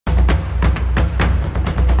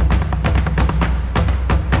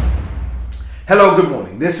Hello, good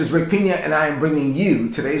morning. This is Rick Pina, and I am bringing you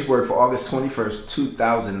today's word for August 21st,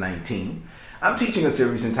 2019. I'm teaching a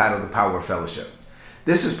series entitled The Power of Fellowship.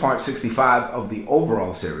 This is part 65 of the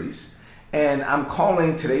overall series, and I'm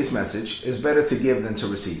calling today's message, It's Better to Give Than to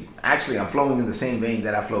Receive. Actually, I'm flowing in the same vein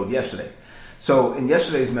that I flowed yesterday. So in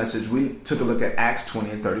yesterday's message, we took a look at Acts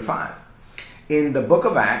 20 and 35. In the book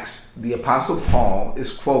of Acts, the Apostle Paul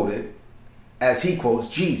is quoted as he quotes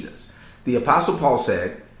Jesus. The Apostle Paul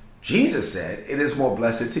said, Jesus said, it is more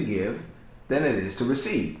blessed to give than it is to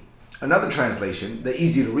receive. Another translation, the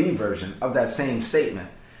easy to read version of that same statement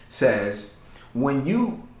says, when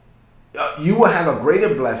you will have a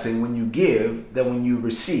greater blessing when you give than when you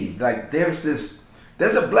receive. Like there's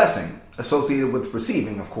a blessing associated with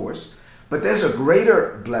receiving, of course, but there's a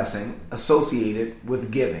greater blessing associated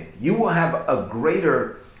with giving. You will have a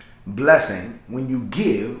greater blessing when you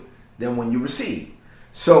give than when you receive.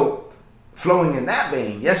 So flowing in that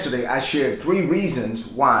vein, yesterday I shared 3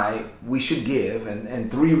 reasons why we should give and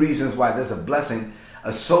 3 reasons why there's a blessing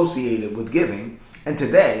associated with giving. And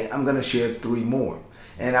today I'm going to share 3 more.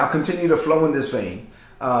 And I'll continue to flow in this vein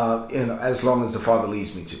as long as the Father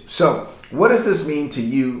leads me to. So what does this mean to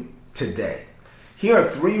you today? Here are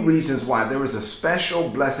 3 reasons why there is a special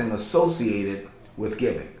blessing associated with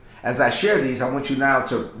giving. As I share these, I want you now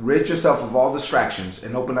to rid yourself of all distractions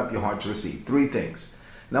and open up your heart to receive. 3 things.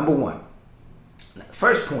 Number 1.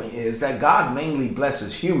 First point is that God mainly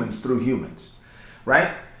blesses humans through humans,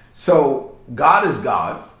 right? So God is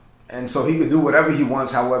God, and so he could do whatever he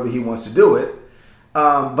wants, however he wants to do it.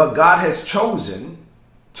 But God has chosen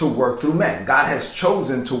to work through men. God has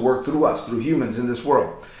chosen to work through us, through humans in this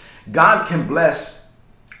world. God can bless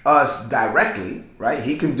us directly, right?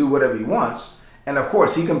 He can do whatever he wants. And of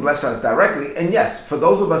course, he can bless us directly. And yes, for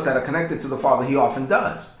those of us that are connected to the Father, he often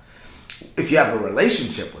does, if you have a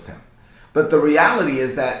relationship with him. But the reality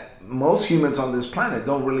is that most humans on this planet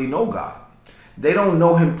don't really know God. They don't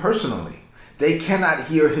know him personally. They cannot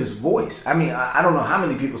hear his voice. I mean, I don't know how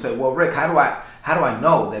many people say, well, Rick, how do I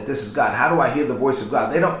know that this is God? How do I hear the voice of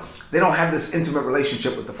God? They don't have this intimate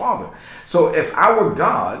relationship with the Father. So if our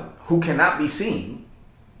God, who cannot be seen,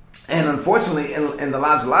 and unfortunately in the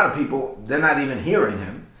lives of a lot of people, they're not even hearing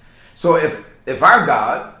him. So if our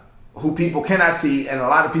God, who people cannot see and a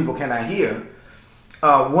lot of people cannot hear,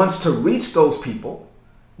 wants to reach those people,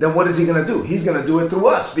 then what is he going to do? He's going to do it through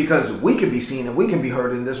us because we can be seen and we can be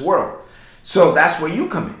heard in this world. So that's where you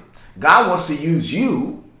come in. God wants to use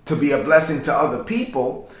you to be a blessing to other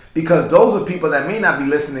people because those are people that may not be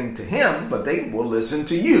listening to him, but they will listen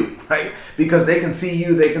to you, right? Because they can see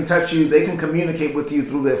you, they can touch you, they can communicate with you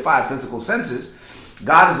through their 5 physical senses.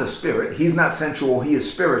 God is a spirit. He's not sensual. He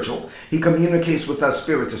is spiritual. He communicates with us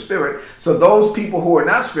spirit to spirit. So those people who are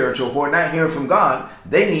not spiritual, who are not hearing from God,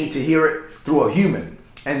 they need to hear it through a human.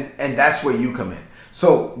 And that's where you come in.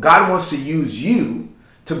 So God wants to use you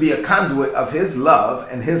to be a conduit of his love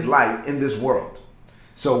and his light in this world.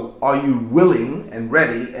 So are you willing and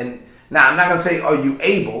ready? And now I'm not going to say, are you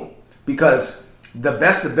able? Because the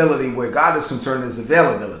best ability where God is concerned is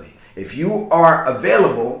availability. If you are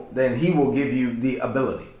available, then he will give you the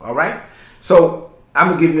ability. All right. So I'm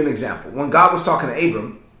going to give you an example. When God was talking to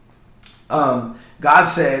Abram, God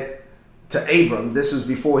said to Abram, this is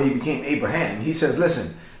before he became Abraham. He says,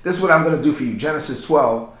 listen, this is what I'm going to do for you. Genesis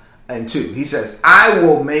 12:2. He says, I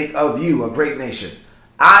will make of you a great nation.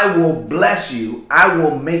 I will bless you. I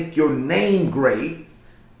will make your name great.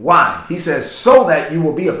 Why? He says, so that you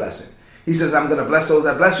will be a blessing. He says, I'm going to bless those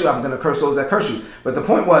that bless you. I'm going to curse those that curse you. But the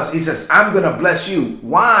point was, he says, I'm going to bless you.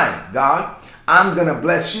 Why, God? I'm going to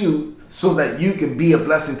bless you so that you can be a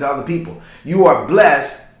blessing to other people. You are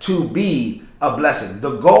blessed to be a blessing.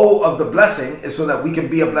 The goal of the blessing is so that we can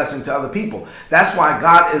be a blessing to other people. That's why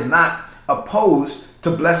God is not opposed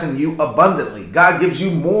to blessing you abundantly. God gives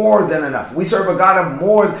you more than enough. We serve a God of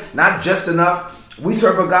more, not just enough. We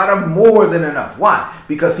serve a God of more than enough. Why?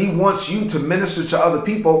 Because he wants you to minister to other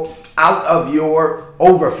people out of your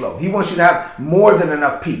overflow. He wants you to have more than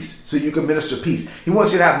enough peace so you can minister peace. He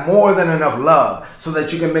wants you to have more than enough love so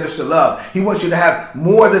that you can minister love. He wants you to have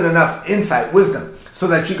more than enough insight, wisdom, so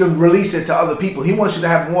that you can release it to other people. He wants you to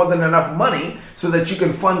have more than enough money so that you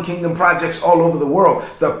can fund kingdom projects all over the world.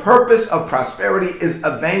 The purpose of prosperity is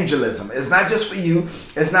evangelism. It's not just for you.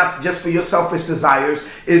 It's not just for your selfish desires.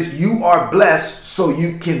 It's you are blessed so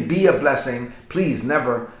you can be a blessing. Please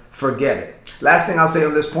never forget it. Last thing I'll say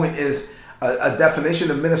on this point is a definition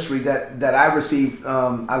of ministry that I received,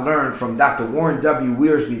 I learned from Dr. Warren W.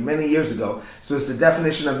 Wiersbe many years ago. So it's the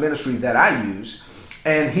definition of ministry that I use.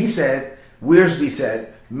 And Wiersbe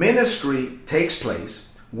said, ministry takes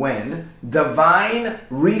place when divine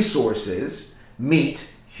resources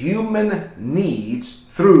meet human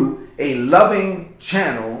needs through a loving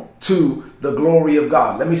channel to the glory of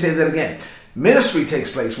God. Let me say that again. Ministry takes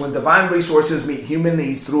place when divine resources meet human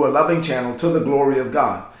needs through a loving channel to the glory of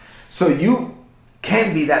God. So you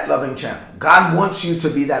can be that loving channel. God wants you to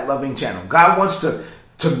be that loving channel. God wants to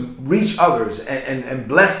reach others and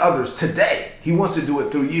bless others today. He wants to do it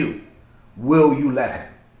through you. Will you let him?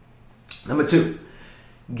 Number 2,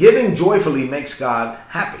 giving joyfully makes God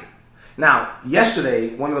happy. Now,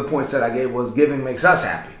 yesterday, one of the points that I gave was giving makes us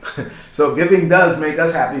happy. So giving does make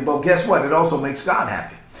us happy, but guess what? It also makes God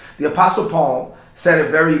happy. The Apostle Paul said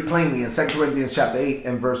it very plainly in 2 Corinthians chapter 8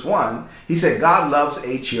 and verse 1. He said, God loves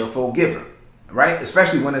a cheerful giver, right?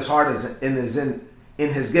 Especially when his heart is in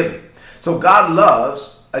his giving. So God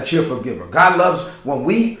loves a cheerful giver. God loves when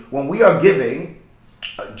we are giving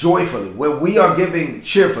joyfully, when we are giving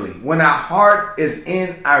cheerfully, when our heart is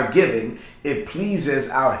in our giving, it pleases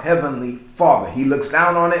our heavenly Father. He looks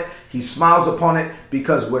down on it. He smiles upon it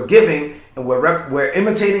because we're giving and we're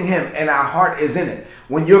imitating him and our heart is in it.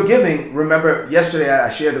 When you're giving, remember yesterday I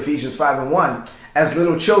shared Ephesians 5 and 1. As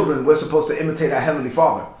little children, we're supposed to imitate our heavenly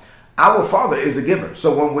Father. Our Father is a giver.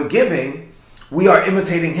 So when we're giving, we are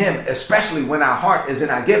imitating him, especially when our heart is in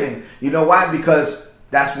our giving. You know why? Because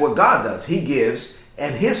that's what God does. He gives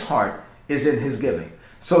and his heart is in his giving.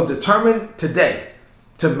 So determine today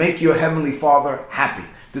to make your heavenly Father happy.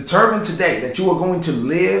 Determine today that you are going to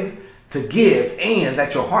live to give and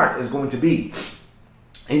that your heart is going to be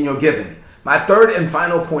in your giving. My third and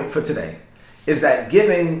final point for today is that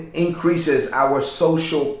giving increases our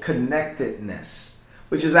social connectedness,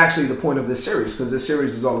 which is actually the point of this series, because this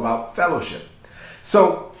series is all about fellowship.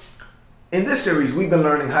 So in this series, we've been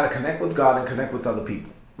learning how to connect with God and connect with other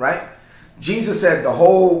people, right? Jesus said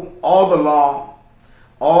all the law,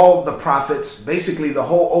 all the prophets, basically the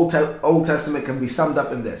whole Old Testament can be summed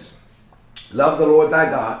up in this. Love the Lord thy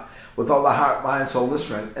God with all the heart, mind, soul, and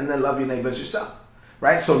strength, and then love your neighbor as yourself,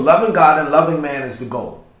 right? So loving God and loving man is the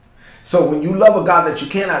goal. So when you love a God that you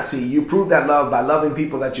cannot see, you prove that love by loving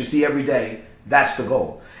people that you see every day. That's the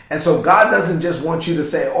goal. And so God doesn't just want you to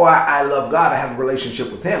say, oh, I love God, I have a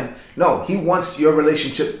relationship with him. No, he wants your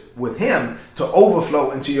relationship with him to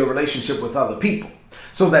overflow into your relationship with other people,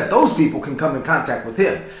 so that those people can come in contact with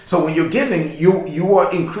him. So when you're giving, you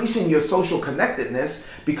are increasing your social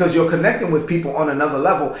connectedness because you're connecting with people on another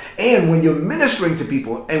level. And when you're ministering to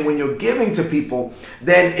people and when you're giving to people,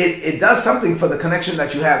 then it does something for the connection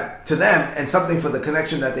that you have to them and something for the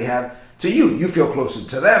connection that they have to you. You feel closer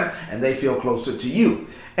to them and they feel closer to you.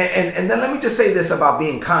 And then let me just say this about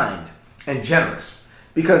being kind and generous,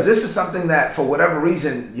 because this is something that for whatever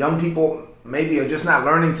reason, young people maybe are just not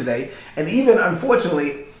learning today. And even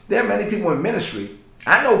unfortunately, there are many people in ministry.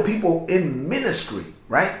 I know people in ministry,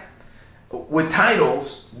 right, with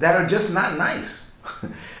titles that are just not nice.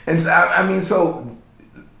 And so, I mean, so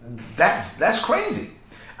that's crazy.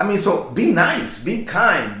 I mean, so be nice, be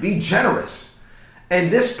kind, be generous. And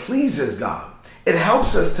this pleases God. It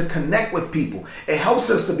helps us to connect with people. It helps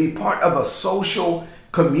us to be part of a social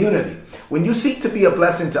community. When you seek to be a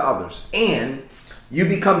blessing to others and you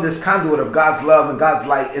become this conduit of God's love and God's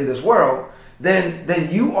light in this world, then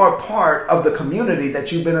you are part of the community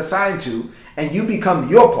that you've been assigned to, and you become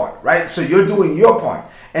your part, right? So you're doing your part,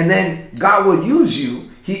 and then God will use you.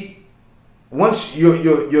 Once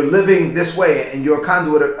you're living this way and you're a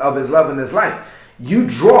conduit of his love and his light, you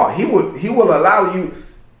draw. He will allow you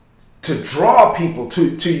to draw people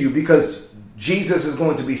to you, because Jesus is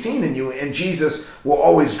going to be seen in you, and Jesus will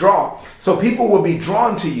always draw. So people will be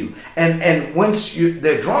drawn to you. And once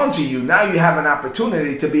they're drawn to you, now you have an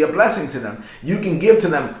opportunity to be a blessing to them. You can give to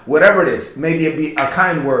them whatever it is. Maybe it be a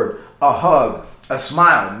kind word, a hug, a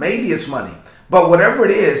smile. Maybe it's money. But whatever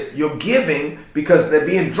it is, you're giving because they're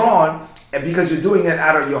being drawn and because you're doing it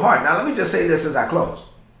out of your heart. Now, let me just say this as I close.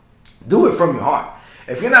 Do it from your heart.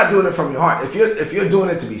 If you're not doing it from your heart, if you're doing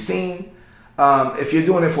it to be seen, if you're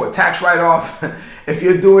doing it for a tax write-off, if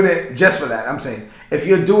you're doing it just for that, I'm saying, if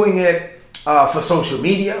you're doing it for social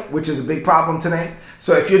media, which is a big problem today.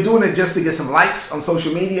 So if you're doing it just to get some likes on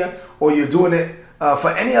social media, or you're doing it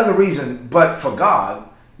for any other reason but for God,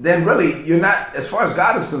 then really you're not, as far as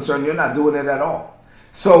God is concerned, you're not doing it at all.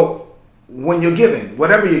 So when you're giving,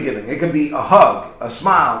 whatever you're giving, it could be a hug, a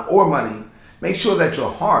smile, or money, make sure that your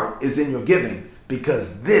heart is in your giving,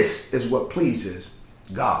 because this is what pleases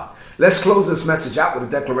God. Let's close this message out with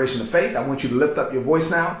a declaration of faith. I want you to lift up your voice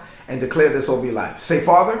now and declare this over your life. Say,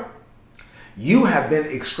 Father, you have been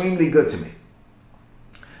extremely good to me.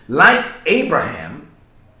 Like Abraham,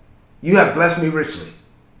 you have blessed me richly.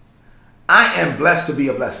 I am blessed to be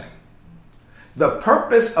a blessing. The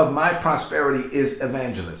purpose of my prosperity is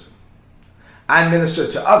evangelism. I minister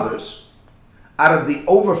to others out of the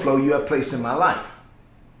overflow you have placed in my life.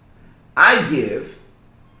 I give,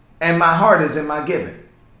 and my heart is in my giving.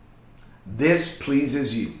 This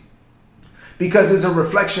pleases you because it's a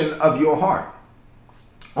reflection of your heart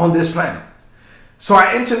on this planet. So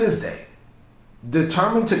I enter this day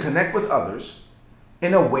determined to connect with others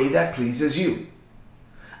in a way that pleases you.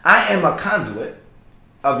 I am a conduit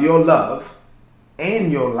of your love and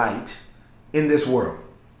your light in this world.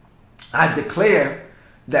 I declare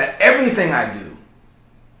that everything I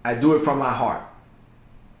do it from my heart,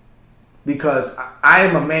 because I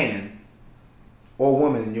am a man or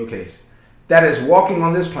woman in your case that is walking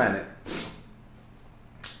on this planet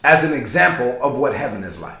as an example of what heaven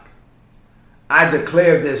is like. I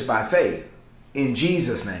declare this by faith in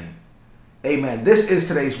Jesus' name. Amen. This is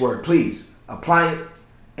today's word. Please apply it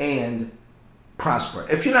and prosper.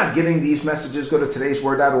 If you're not getting these messages, go to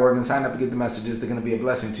todaysword.org and sign up to get the messages. They're going to be a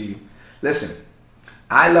blessing to you. Listen,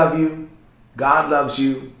 I love you. God loves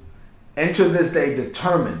you. Enter this day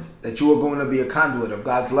determined that you are going to be a conduit of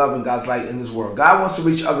God's love and God's light in this world. God wants to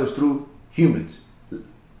reach others through humans.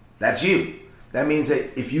 That's you. That means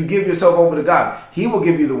that if you give yourself over to God, He will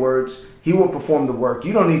give you the words. He will perform the work.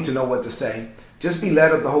 You don't need to know what to say. Just be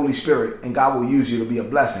led of the Holy Spirit, and God will use you to be a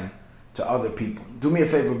blessing to other people. Do me a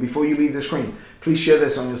favor before you leave the screen. Please share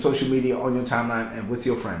this on your social media, on your timeline, and with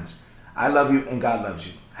your friends. I love you, and God loves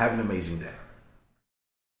you. Have an amazing day.